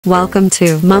Welcome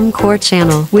to Mum Core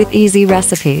channel with easy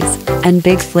recipes and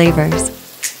big flavors.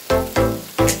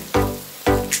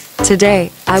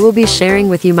 Today, I will be sharing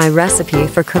with you my recipe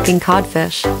for cooking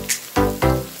codfish.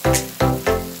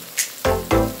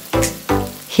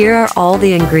 Here are all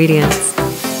the ingredients.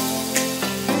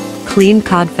 Clean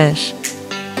codfish,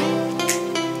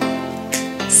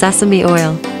 sesame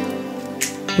oil,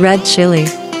 red chili,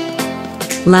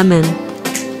 lemon,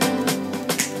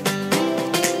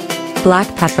 black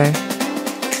pepper,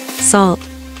 salt,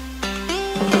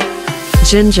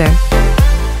 ginger,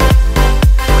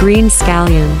 green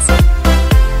scallions,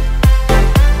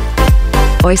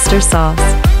 oyster sauce,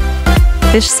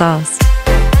 fish sauce.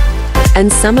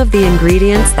 And some of the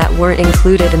ingredients that weren't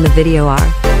included in the video are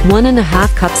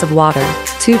 1.5 cups of water,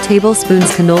 2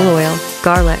 tablespoons canola oil,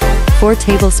 garlic, 4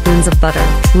 tablespoons of butter,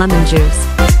 lemon juice.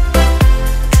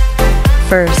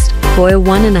 First, boil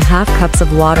 1.5 cups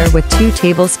of water with 2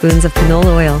 tablespoons of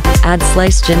canola oil. Add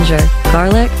sliced ginger,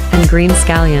 garlic, and green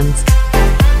scallions.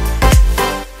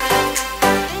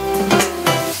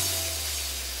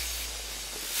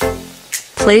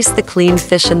 Place the cleaned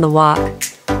fish in the wok.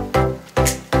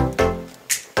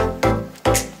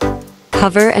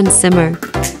 Cover and simmer.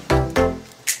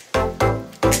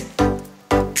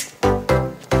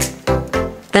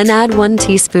 Then add 1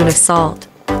 teaspoon of salt.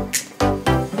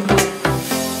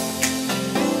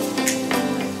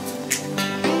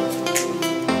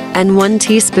 And 1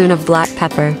 teaspoon of black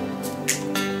pepper.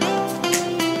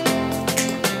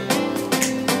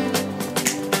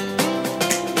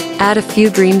 Add a few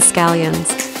green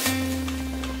scallions.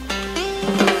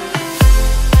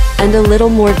 And a little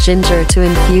more ginger to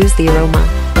infuse the aroma.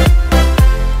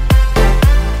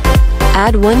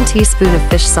 Add 1 teaspoon of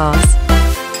fish sauce.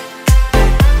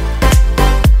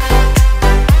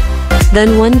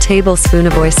 Then 1 tablespoon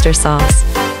of oyster sauce.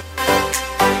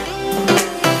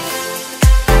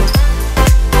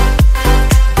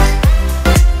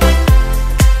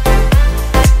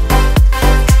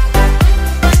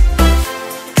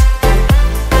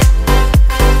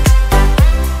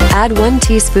 Add 1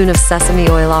 teaspoon of sesame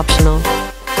oil, optional.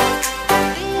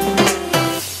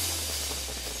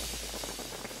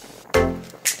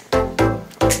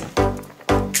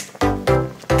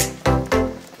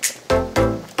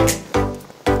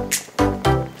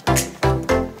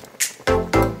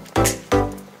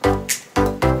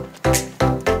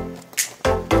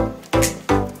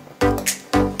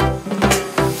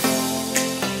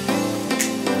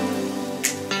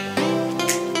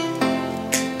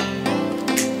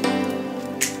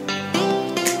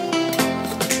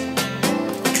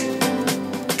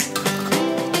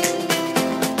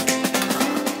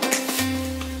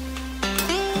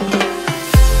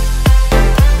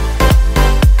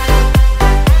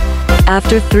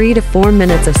 After 3 to 4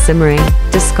 minutes of simmering,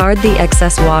 discard the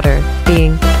excess water,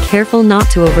 being careful not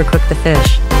to overcook the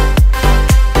fish.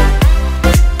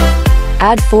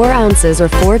 Add 4 ounces or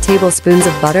 4 tablespoons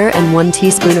of butter and 1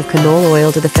 teaspoon of canola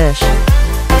oil to the fish.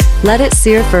 Let it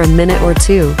sear for a minute or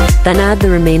 2, then add the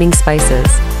remaining spices.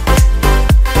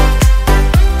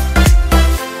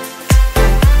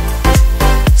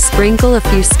 Sprinkle a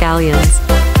few scallions.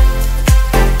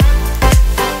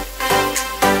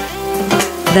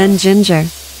 Then ginger.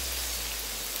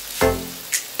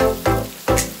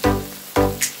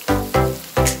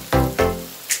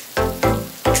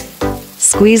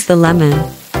 Squeeze the lemon.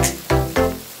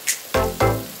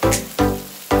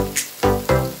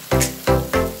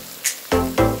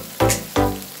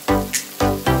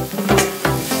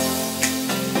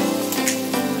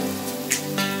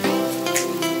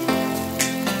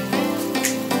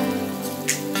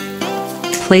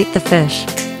 Plate the fish.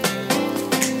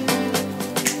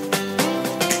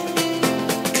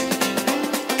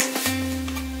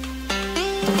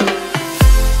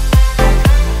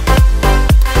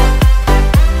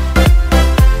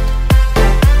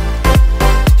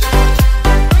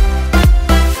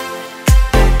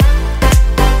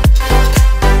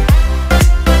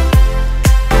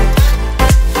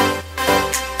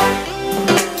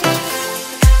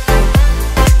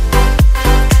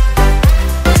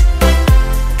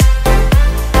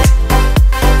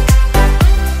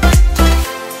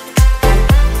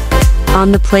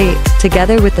 On the plate,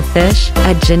 together with the fish,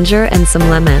 add ginger and some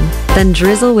lemon, then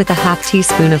drizzle with a half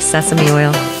teaspoon of sesame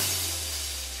oil.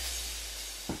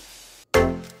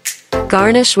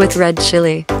 Garnish with red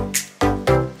chili.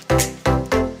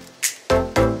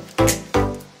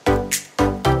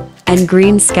 And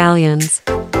green scallions.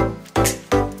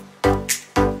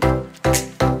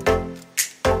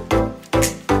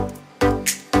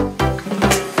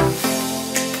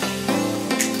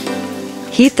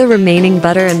 Heat the remaining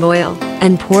butter and oil,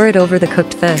 and pour it over the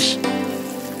cooked fish.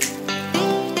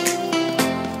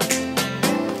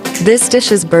 This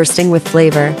dish is bursting with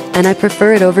flavor, and I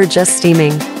prefer it over just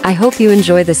steaming. I hope you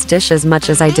enjoy this dish as much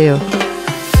as I do.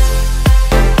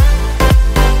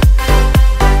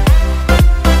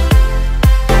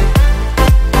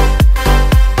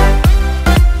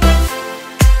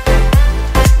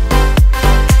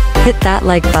 Hit that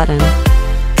like button.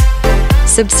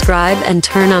 Subscribe and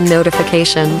turn on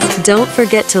notifications. Don't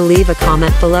forget to leave a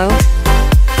comment below.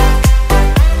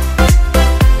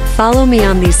 Follow me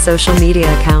on these social media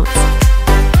accounts.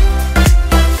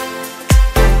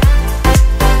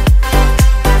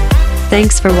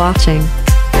 Thanks for watching.